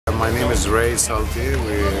My name is Ray Salti.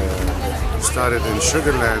 We started in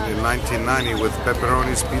Sugarland in 1990 with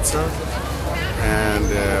Pepperoni's Pizza, and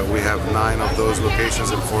we have 9 of those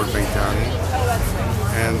locations in Fort Bend County.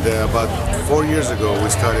 And about 4 years ago, we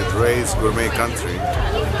started Ray's Gourmet Country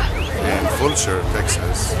in Fulshear,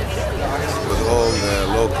 Texas, with all the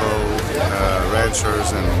local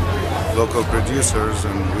ranchers and local producers,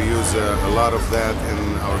 and we use a lot of that in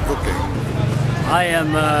our cooking. I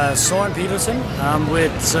am Soren Pedersen. I'm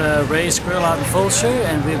with Ray's Grill out in Fulshear,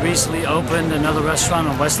 and we recently opened another restaurant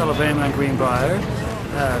in West Alabama and Greenbrier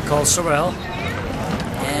called Sorrel.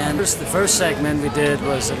 And the first segment we did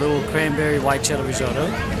was a little cranberry white cheddar risotto,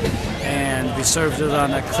 and we served it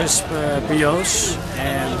on a crisp brioche,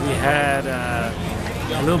 and we had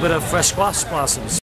a little bit of fresh squash blossoms.